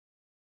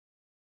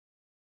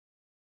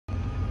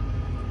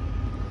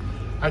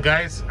Hi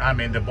guys, I'm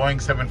in the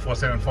Boeing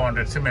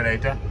 747-400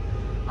 simulator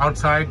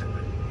outside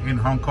in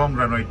Hong Kong,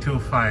 runway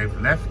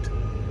 25 left.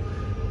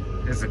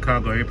 There's the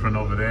cargo apron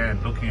over there,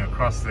 and looking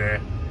across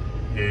there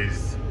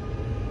is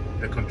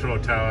the control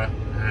tower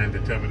and the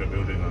terminal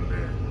building on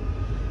there.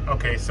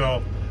 Okay,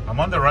 so I'm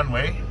on the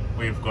runway.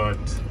 We've got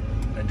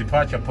a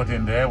departure put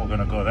in there. We're going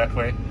to go that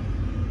way.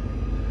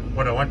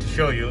 What I want to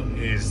show you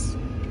is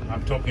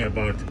I'm talking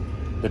about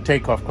the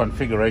takeoff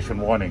configuration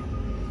warning.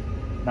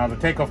 Now, the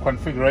takeoff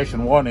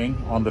configuration warning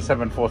on the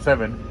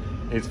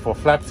 747 is for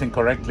flaps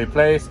incorrectly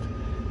placed,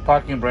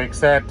 parking brake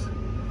set,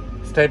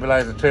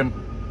 stabilizer trim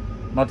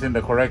not in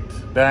the correct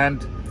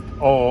band,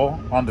 or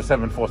on the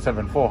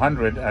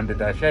 747-400 and the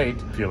 -8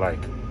 if you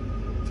like.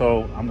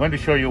 So I'm going to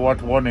show you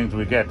what warnings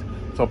we get.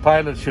 So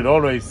pilots should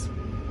always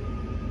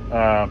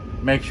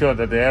make sure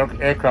that the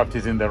aircraft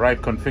is in the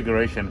right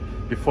configuration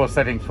before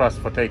setting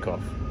thrust for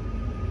takeoff.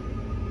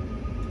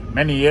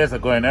 Many years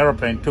ago, an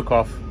aeroplane took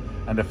off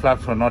and the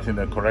flaps were not in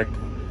the correct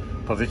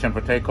position for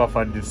takeoff,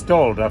 and it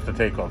stalled after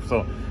takeoff.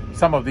 So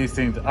some of these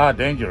things are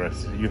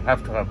dangerous. You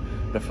have to have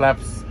the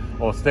flaps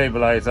or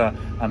stabilizer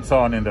and so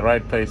on in the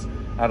right place.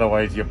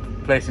 Otherwise, you're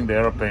placing the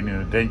aeroplane in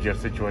a dangerous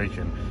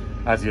situation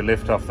as you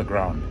lift off the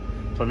ground.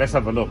 So let's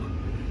have a look.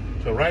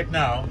 So right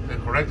now, the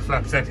correct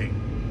flap setting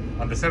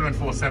on the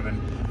 747,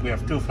 we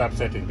have two flap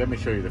settings. Let me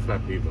show you the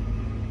flap lever.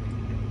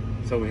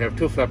 So we have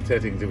two flap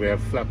settings. We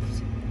have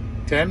flaps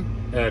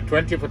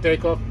 20 for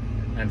takeoff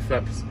and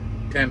flaps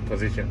 10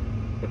 position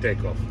for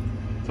takeoff.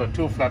 So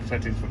two flap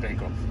settings for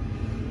takeoff.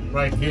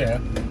 Right here,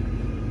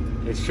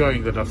 it's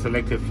showing that I've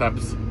selected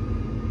flaps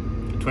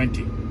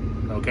 20.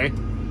 Okay,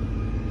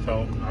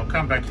 so I'll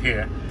come back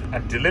here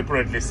and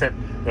deliberately set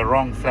the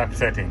wrong flap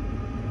setting.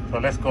 So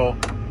let's go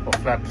for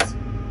flaps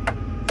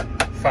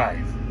 5.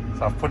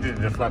 So I've put it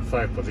in the flap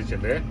 5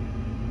 position there.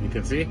 You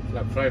can see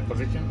flap 5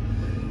 position.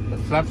 The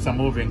flaps are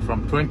moving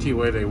from 20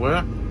 where they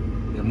were.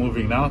 They're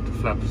moving now to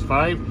flaps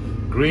 5,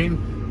 green.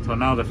 So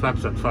now the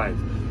flaps at 5.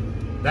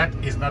 That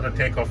is not a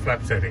takeoff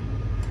flap setting.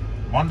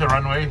 I'm on the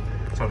runway,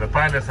 so the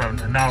pilots are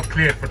now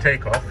cleared for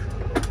takeoff.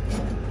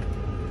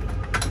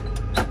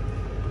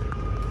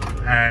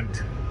 And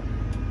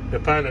the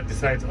pilot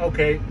decides,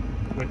 okay,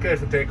 we're cleared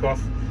for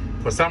takeoff.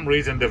 For some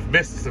reason, they've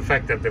missed the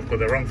fact that they've got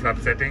the wrong flap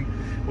setting,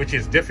 which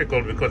is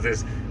difficult because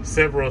there's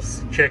several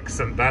checks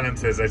and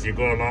balances as you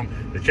go along.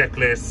 The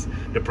checklists,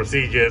 the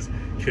procedures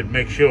should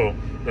make sure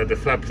that the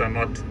flaps are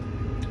not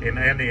in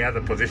any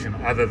other position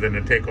other than the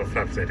takeoff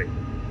flap setting.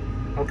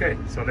 Okay,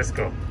 so let's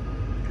go.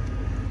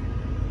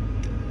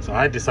 So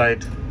I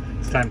decide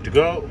it's time to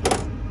go.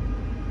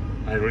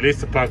 I release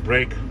the park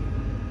brake.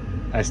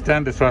 I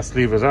stand the thrust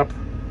levers up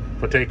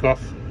for takeoff.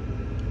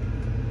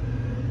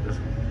 The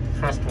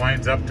thrust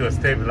winds up to a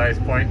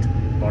stabilized point,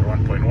 about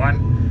 1.1.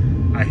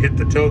 I hit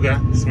the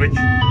toga switch.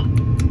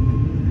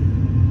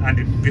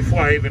 And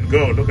before I even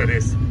go, look at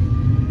this.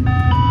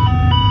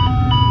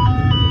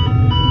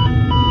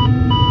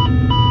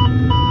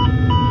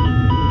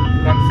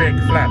 Config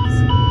flaps.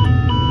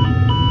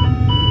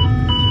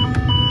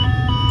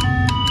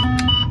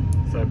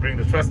 So I bring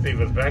the thrust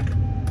levers back,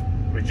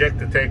 reject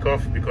the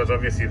takeoff because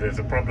obviously there's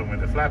a problem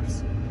with the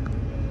flaps,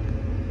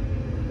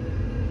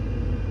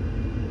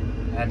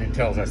 and it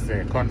tells us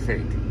they're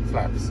config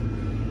flaps.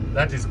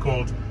 That is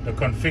called the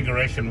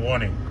configuration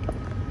warning.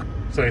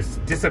 So it's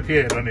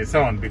disappeared on its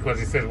own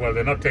because it says, well,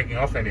 they're not taking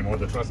off anymore,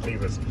 the thrust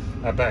levers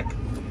are back.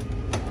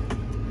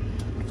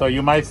 So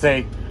you might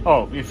say,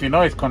 oh, if you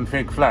know it's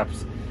config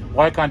flaps,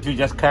 why can't you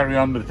just carry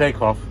on with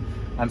takeoff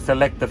and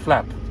select the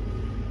flap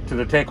to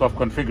the takeoff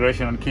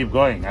configuration and keep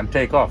going and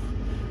take off?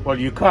 Well,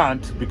 you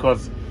can't,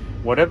 because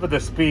whatever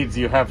the speeds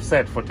you have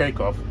set for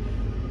takeoff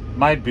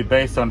might be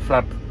based on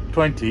flap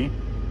 20,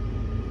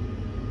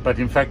 but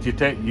in fact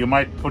you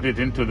might put it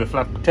into the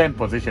flap 10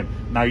 position.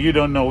 Now you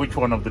don't know which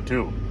one of the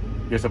two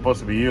you're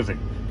supposed to be using,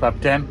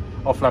 flap 10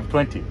 or flap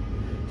 20.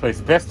 So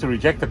it's best to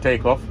reject the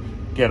takeoff,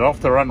 get off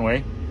the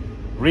runway,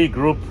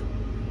 regroup,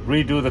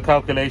 redo the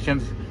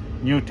calculations,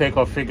 new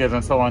takeoff figures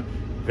and so on.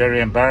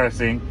 Very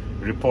embarrassing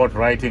report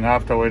writing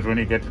afterwards when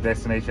you get to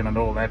destination and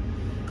all that,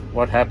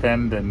 what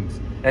happened, and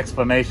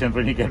explanations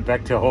when you get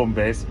back to home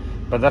base.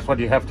 But that's what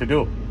you have to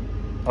do.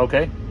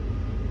 Okay,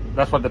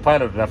 that's what the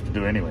pilot would have to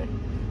do anyway.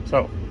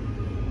 So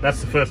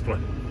that's the first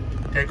one,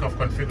 takeoff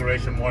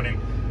configuration warning,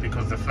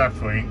 because the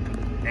flaps were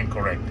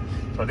incorrect.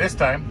 So this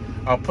time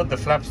I'll put the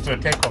flaps to a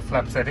takeoff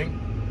flap setting,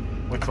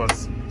 which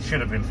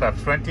should have been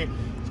flaps 20.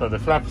 So the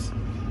flaps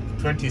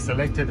 20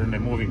 selected, and they're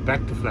moving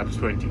back to flaps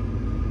 20,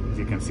 as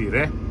you can see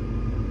there.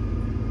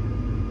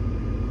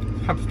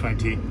 Flaps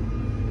 20.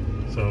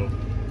 So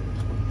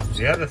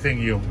the other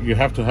thing you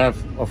have to have,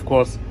 of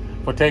course,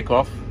 for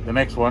takeoff, the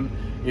next one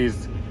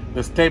is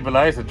the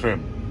stabilizer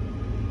trim.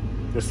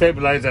 The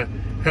stabilizer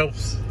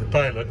helps the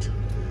pilot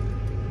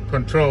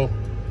control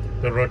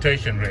the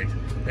rotation rate,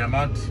 the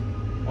amount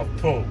of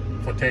pull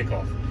for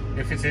takeoff.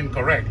 If it's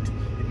incorrect,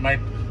 it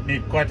might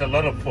need quite a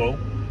lot of pull,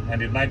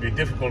 and it might be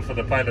difficult for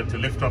the pilot to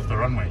lift off the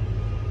runway,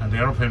 and the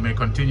airplane may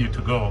continue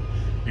to go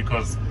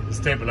because the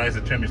stabilizer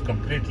trim is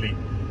completely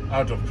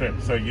out of trim.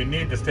 So you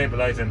need the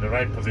stabilizer in the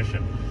right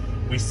position.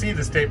 We see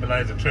the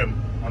stabilizer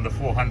trim on the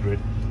 400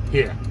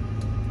 here.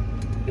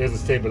 There's the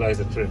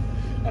stabilizer trim,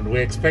 and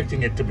we're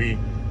expecting it to be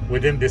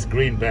within this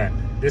green band.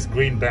 This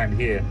green band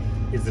here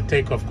is the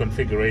takeoff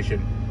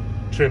configuration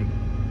trim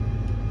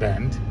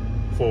band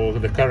for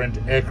the current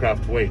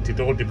aircraft weight. It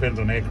all depends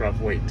on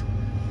aircraft weight.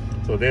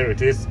 So there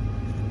it is.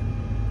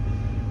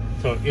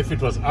 So if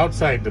it was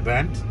outside the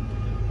band,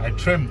 I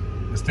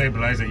trim the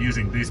stabilizer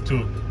using these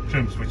two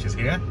trim switches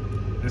here.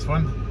 This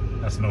one,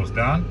 that's nose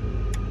down,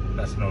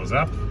 that's nose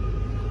up,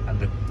 and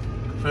the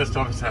first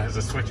officer has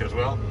a switch as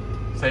well.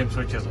 Same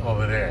switches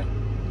over there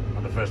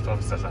on the first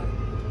officer side.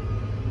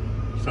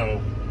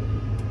 So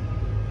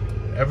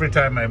every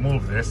time I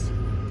move this,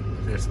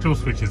 there's two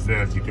switches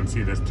there, as you can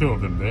see. There's two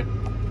of them there.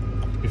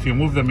 If you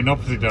move them in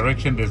opposite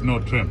direction, there's no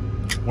trim.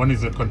 One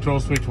is a control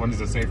switch, one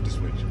is a safety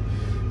switch.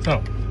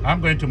 So I'm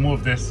going to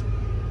move this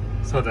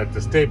so that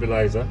the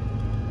stabilizer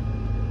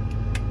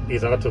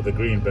is out of the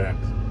green band.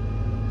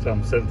 So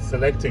I'm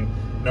selecting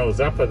nose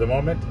up at the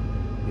moment.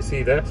 You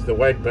see that the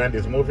white band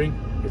is moving.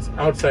 It's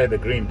outside the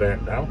green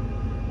band now,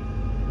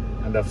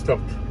 and I've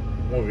stopped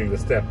moving the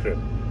step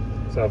trim.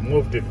 So I've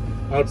moved it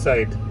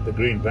outside the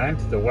green band.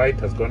 The white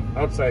has gone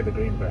outside the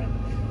green band.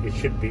 It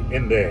should be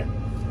in there.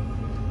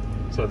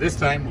 So this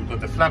time we've got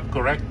the flap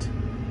correct.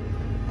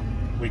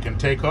 We can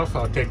take off.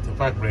 I'll take the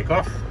park brake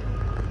off.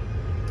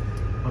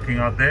 Looking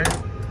out there.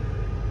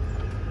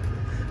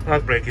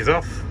 Park brake is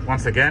off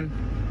once again.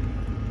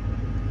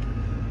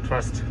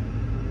 Trust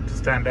to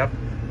stand up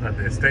that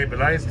they're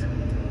stabilized.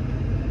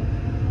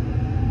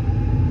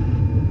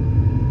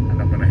 And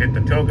I'm going to hit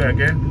the toga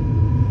again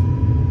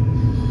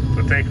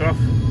to take off.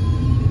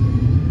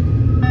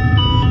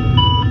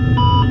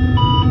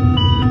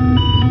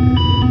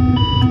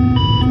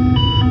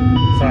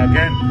 So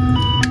again,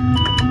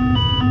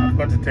 I've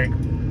got to take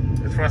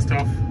the thrust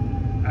off,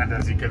 and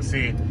as you can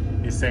see,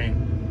 it's saying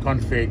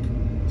config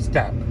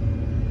stab.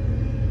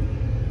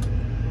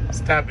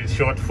 Stab is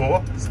short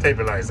for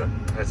stabilizer,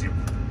 as you've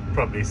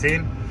probably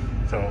seen.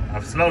 So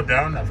I've slowed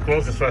down, I've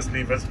closed the thrust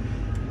levers.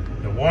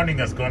 The warning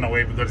has gone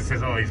away because it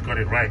says, oh, he's got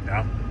it right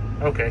now.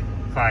 Okay,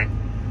 fine.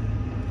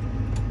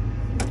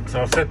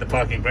 So I've set the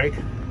parking brake.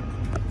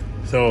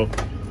 So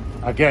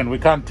again, we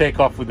can't take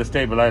off with the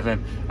stabilizer.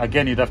 And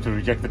again, you'd have to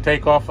reject the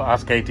takeoff,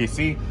 ask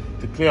ATC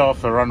to clear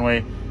off the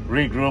runway,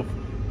 regroup,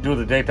 do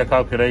the data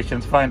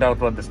calculations, find out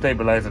what the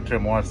stabilizer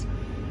trim was,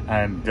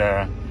 and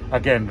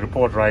again,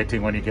 report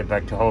writing when you get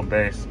back to home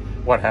base,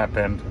 what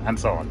happened, and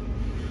so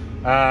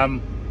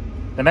on.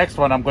 The next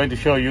one I'm going to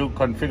show you,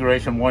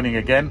 configuration warning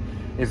again,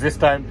 is this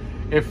time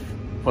if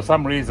for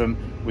some reason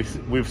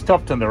we've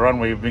stopped on the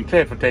runway, we've been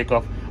cleared for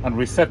takeoff, and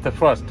we set the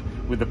thrust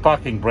with the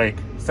parking brake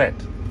set.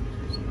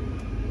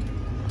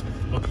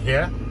 Look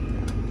here,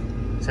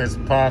 it says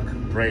park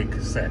brake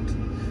set.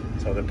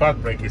 So the park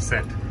brake is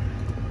set.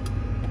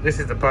 This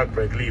is the park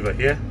brake lever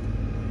here.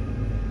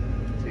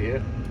 See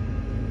here?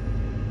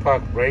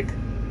 Park brake,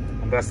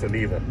 and that's the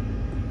lever.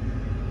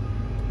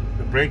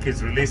 The brake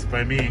is released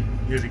by me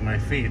using my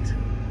feet.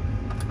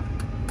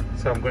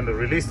 So I'm going to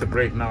release the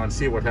brake now and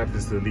see what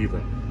happens to the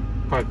lever.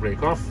 Park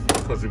brake off,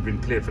 because we've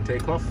been cleared for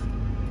takeoff.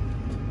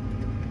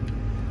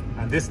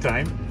 And this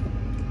time,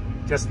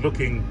 just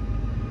looking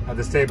at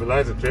the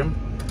stabilizer trim,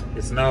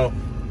 it's now,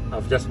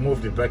 I've just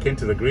moved it back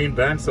into the green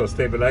band, so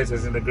stabilizer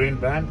is in the green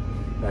band.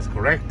 That's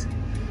correct.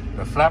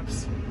 The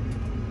flaps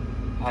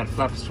are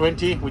flaps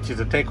 20, which is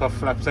the takeoff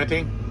flap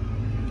setting.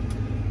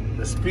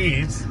 The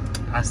speeds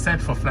are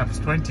set for flaps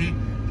 20,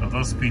 so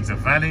those speeds are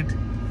valid.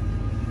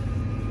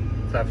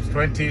 Flaps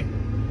 20,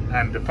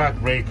 and the park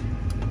brake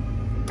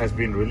has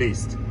been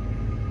released.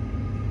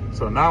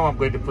 So now I'm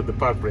going to put the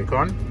park brake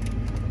on.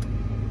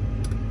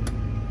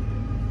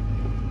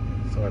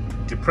 So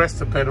I depress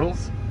the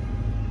pedals,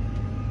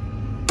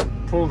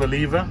 pull the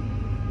lever,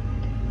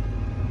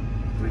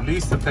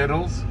 release the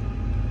pedals,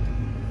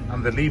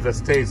 and the lever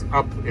stays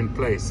up in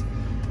place.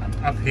 And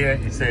up here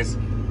it says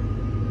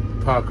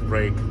park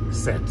brake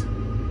set.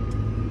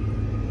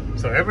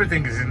 So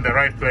everything is in the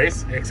right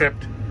place,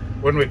 except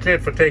when we're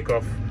cleared for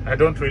takeoff, I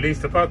don't release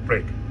the park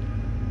brake.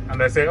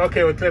 And I say,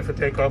 okay, we're cleared for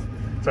takeoff.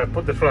 So I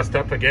put the thrust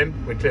up again,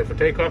 we're cleared for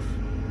takeoff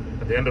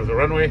at the end of the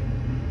runway.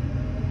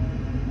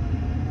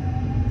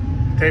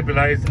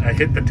 Stabilize, I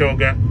hit the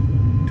toga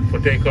for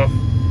takeoff.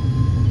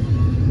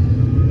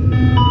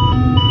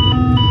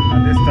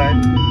 And this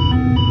time,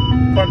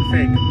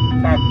 config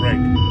park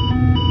brake.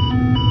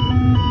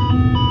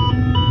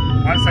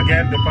 Once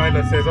again, the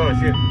pilot says, oh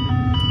shit.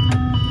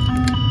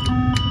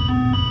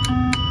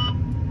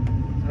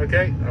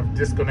 Okay, I've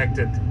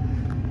disconnected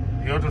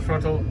the auto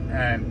throttle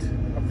and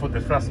I've put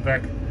the thrust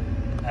back,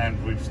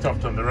 and we've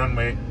stopped on the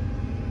runway.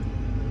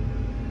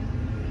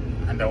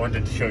 And I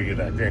wanted to show you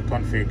that there,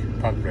 config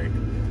park brake.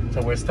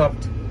 So we're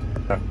stopped.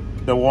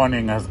 The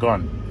warning has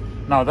gone.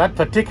 Now that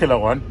particular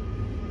one,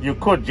 you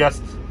could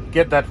just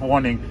get that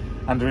warning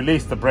and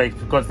release the brakes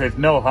because there's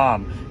no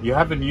harm. You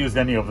haven't used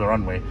any of the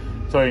runway.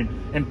 So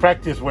in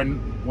practice,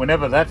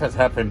 whenever that has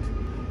happened,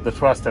 the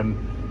thrust and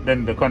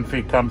then the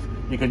config comes,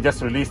 you can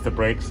just release the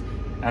brakes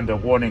and the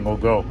warning will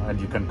go and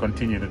you can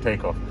continue the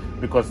takeoff,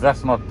 because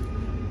that's not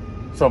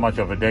so much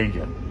of a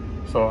danger.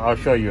 So I'll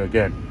show you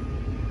again.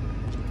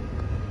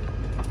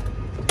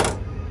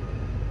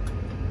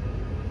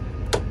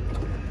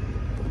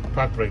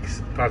 Park brake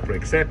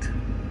set.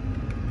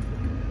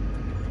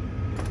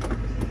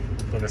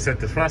 Gonna set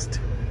the thrust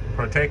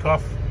for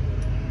takeoff.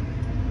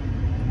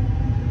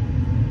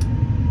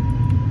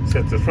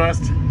 Set the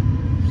thrust.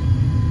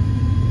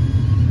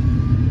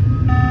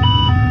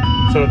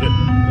 So the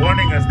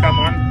warning has come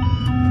on.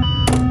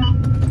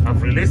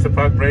 I've released the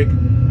park brake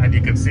and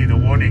you can see the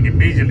warning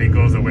immediately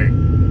goes away.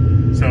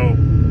 So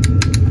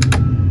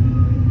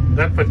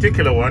that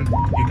particular one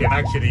you can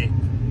actually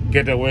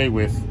get away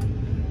with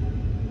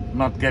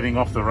not getting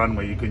off the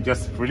runway. You can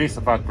just release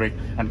the park brake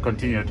and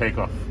continue to take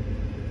off,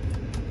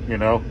 you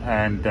know,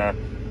 and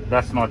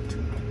that's not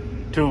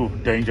too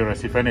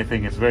dangerous. If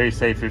anything, it's very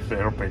safe if the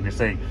airplane is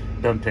saying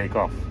don't take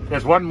off.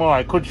 There's one more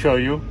I could show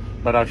you,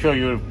 but I'll show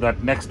you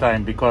that next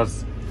time,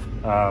 because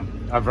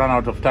I've run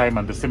out of time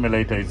and the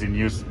simulator is in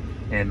use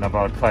in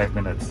about 5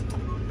 minutes.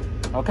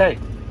 Okay,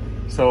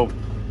 so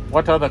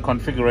what other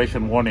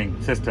configuration warning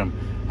system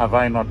have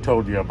I not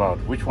told you about?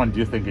 Which one do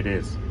you think it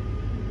is?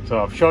 So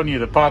I've shown you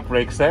the park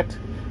brake set.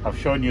 I've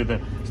shown you the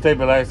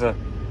stabilizer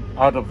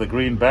out of the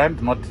green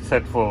band, not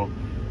set for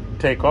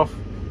takeoff.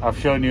 I've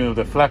shown you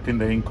the flap in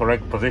the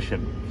incorrect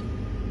position.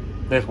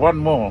 There's one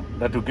more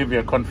that will give you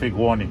a config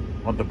warning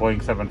on the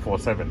Boeing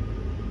 747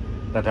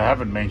 that I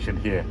haven't mentioned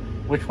here.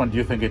 Which one do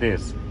you think it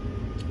is?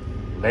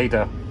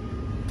 Later.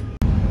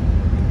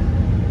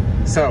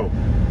 So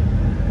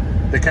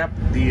the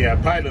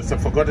pilots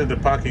have forgotten the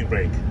parking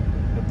brake.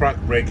 The park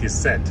brake is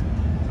set.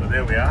 So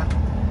there we are.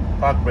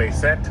 Park brake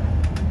set.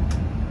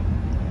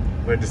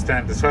 We're to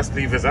stand the thrust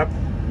levers up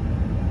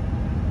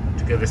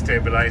to get the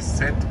stabilized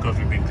set, because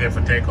we've been clear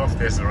for takeoff.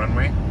 There's the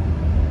runway.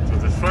 So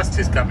the thrust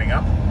is coming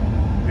up.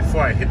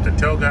 Before I hit the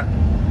toga,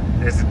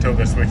 there's the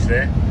toga switch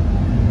there.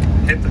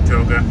 Hit the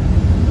toga.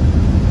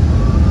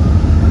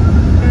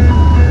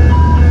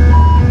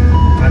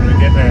 And we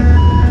get a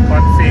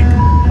config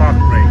park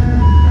brake.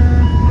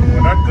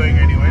 We're not going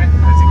anywhere,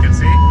 as you can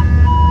see.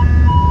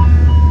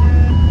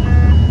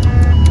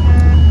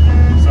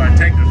 So I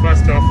take the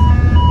thrust off.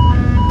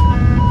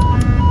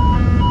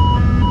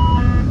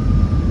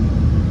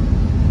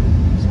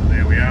 So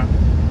there we are.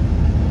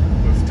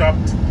 We've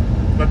stopped,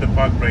 got the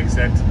park brake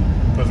set,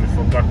 because we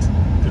forgot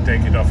to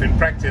take it off. In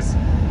practice,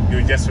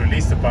 you just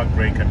release the park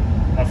brake and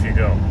off you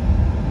go.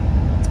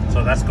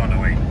 So that's gone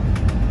away.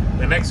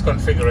 The next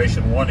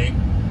configuration warning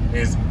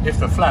is if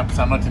the flaps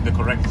are not in the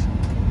correct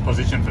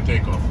position for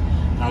takeoff.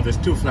 Now there's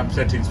two flap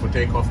settings for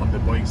takeoff on the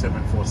Boeing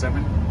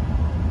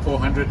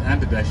 747-400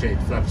 and the -8.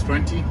 Flaps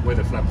 20, where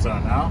the flaps are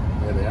now,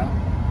 there they are,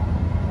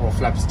 or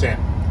flaps 10.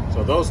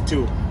 So those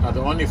two are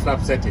the only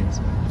flap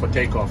settings for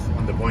takeoff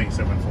on the Boeing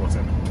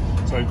 747.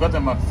 So we've got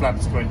them at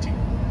flaps 20.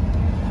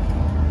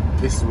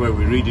 This is where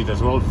we read it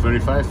as well,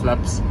 verify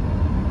flaps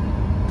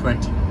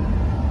 20.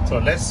 So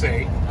let's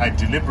say I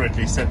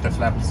deliberately set the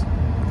flaps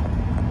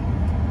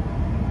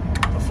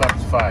for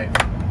flaps 5.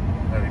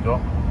 There we go,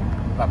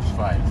 flaps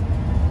 5. So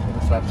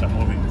the flaps are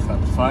moving to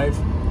flaps 5,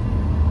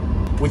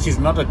 which is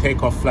not a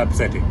takeoff flap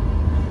setting.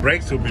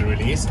 Brakes will be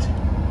released.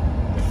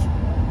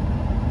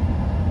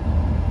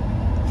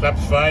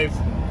 Flaps 5.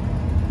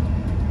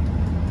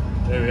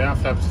 There we are,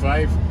 flaps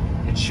 5.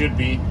 It should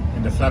be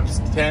in the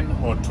flaps 10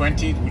 or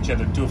 20, which are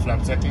the two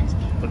flap settings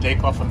for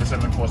takeoff on the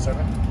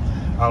 747.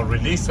 I'll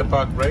release the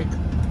park brake.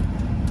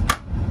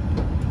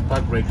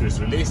 Park brake is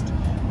released.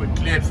 We're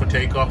cleared for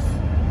takeoff.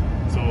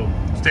 So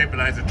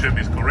stabilizer trim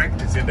is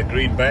correct. It's in the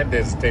green band.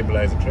 There's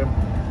stabilizer trim.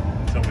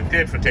 So we're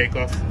cleared for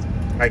takeoff.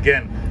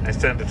 Again, I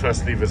stand the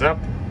thrust levers up.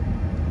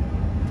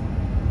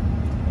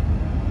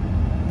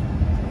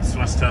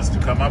 Thrust starts to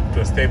come up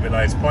to a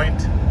stabilized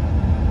point.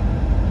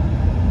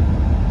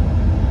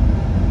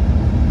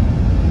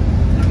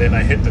 Then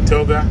I hit the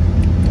toga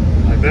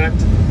like that,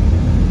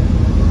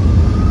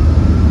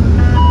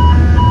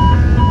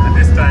 and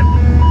this time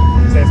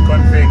it says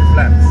config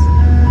flaps.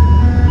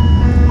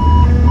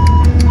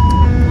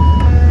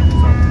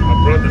 So I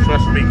brought the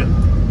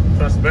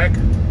thrust back,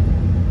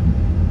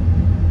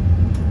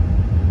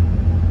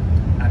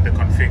 and the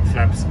config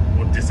flaps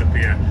would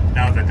disappear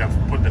now that I've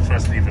put the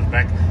thrust levers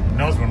back. It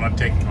knows we're not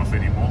taking off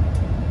anymore.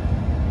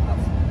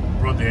 I've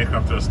brought the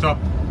aircraft to a stop,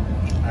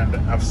 and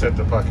I've set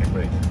the parking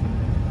brake.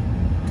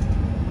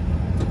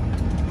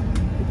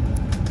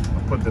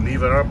 Put the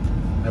lever up,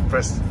 I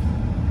press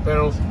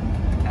pedals,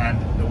 and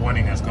the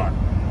warning has gone.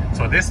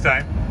 So this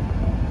time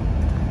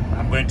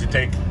I'm going to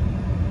take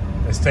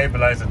the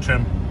stabilizer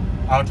trim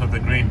out of the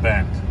green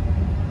band.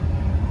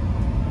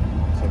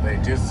 So there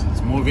it is,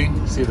 it's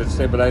moving. See the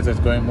stabilizer is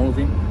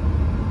moving.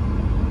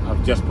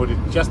 I've just put it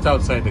just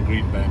outside the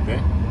green band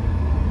there.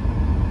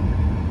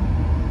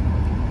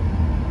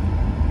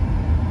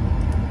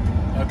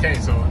 Okay,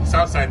 so it's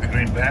outside the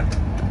green band,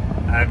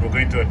 and we're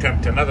going to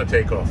attempt another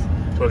takeoff.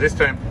 So this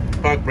time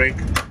park brake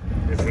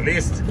is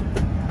released,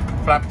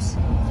 flaps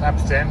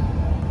 10,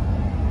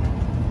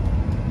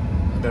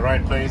 in the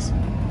right place.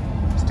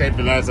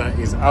 Stabilizer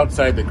is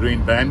outside the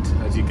green band,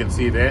 as you can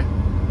see there.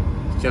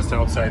 It's just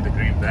outside the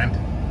green band.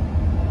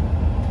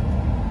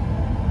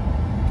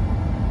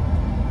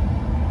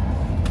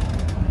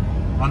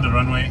 On the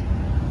runway,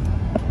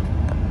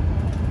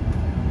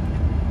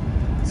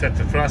 set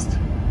to thrust.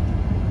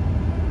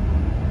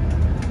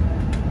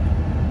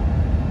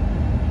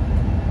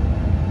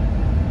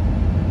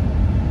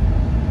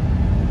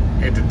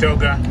 Hit the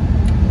toga,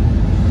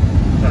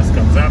 thrust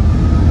comes up.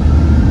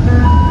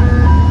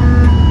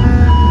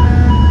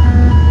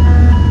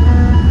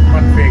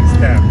 One fake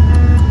stab.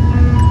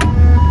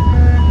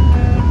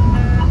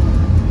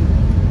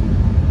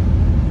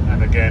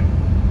 And again,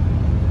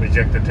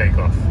 reject the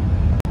takeoff.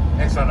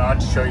 Next one I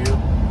want to show you,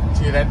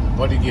 see that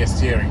body gear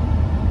steering.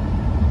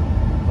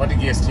 Body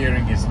gear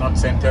steering is not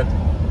centered.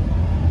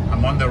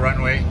 I'm on the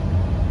runway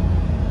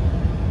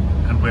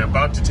and we're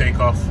about to take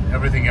off.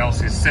 Everything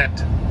else is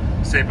set.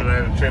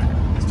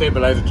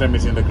 Stabilizer trim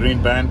is in the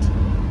green band.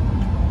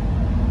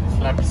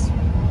 Flaps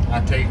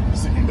are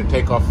in the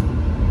takeoff.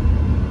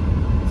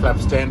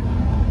 Flaps 10.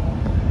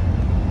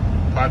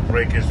 Park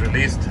brake is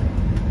released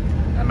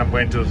and I'm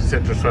going to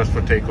set the thrust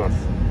for takeoff.